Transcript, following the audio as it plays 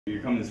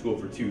You're coming to school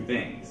for two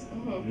things.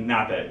 Mm-hmm.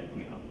 Not that,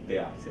 you know, they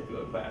obviously have to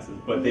go to classes,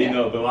 but they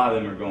know, but a lot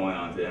of them are going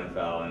on to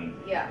NFL and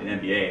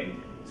NBA,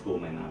 and school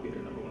may not be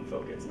their number one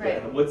focus.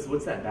 Right. But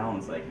what's that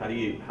balance like? How do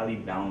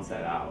you balance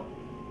that out?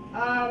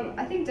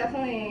 I think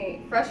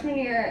definitely freshman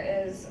year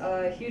is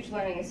a huge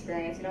learning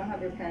experience. You don't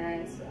have your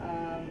parents.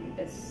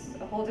 It's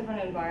a whole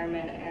different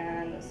environment,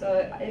 and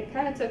so it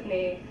kind of took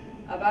me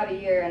about a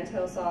year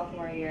until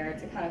sophomore year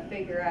to kind of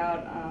figure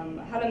out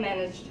how to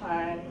manage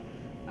time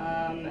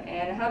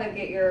and how to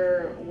get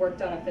your work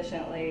done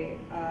efficiently.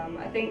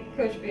 I think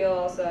Coach Beal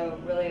also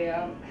really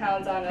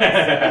hounds on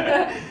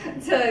us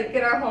to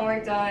get our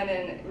homework done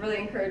and really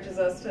encourages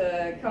us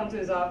to come to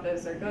his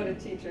office or go to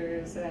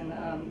teachers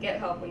and get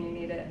help when you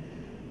need it.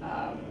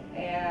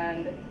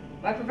 And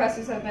my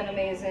professors have been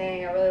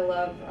amazing. I really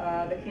love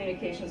the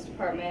communications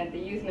department. The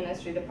youth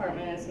ministry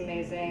department is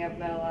amazing. I've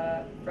met a lot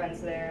of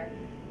friends there.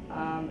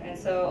 And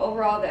so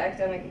overall, the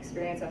academic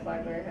experience at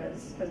Flagler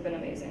has been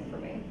amazing for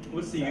me.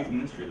 What's the youth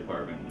ministry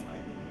department like?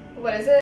 What is it?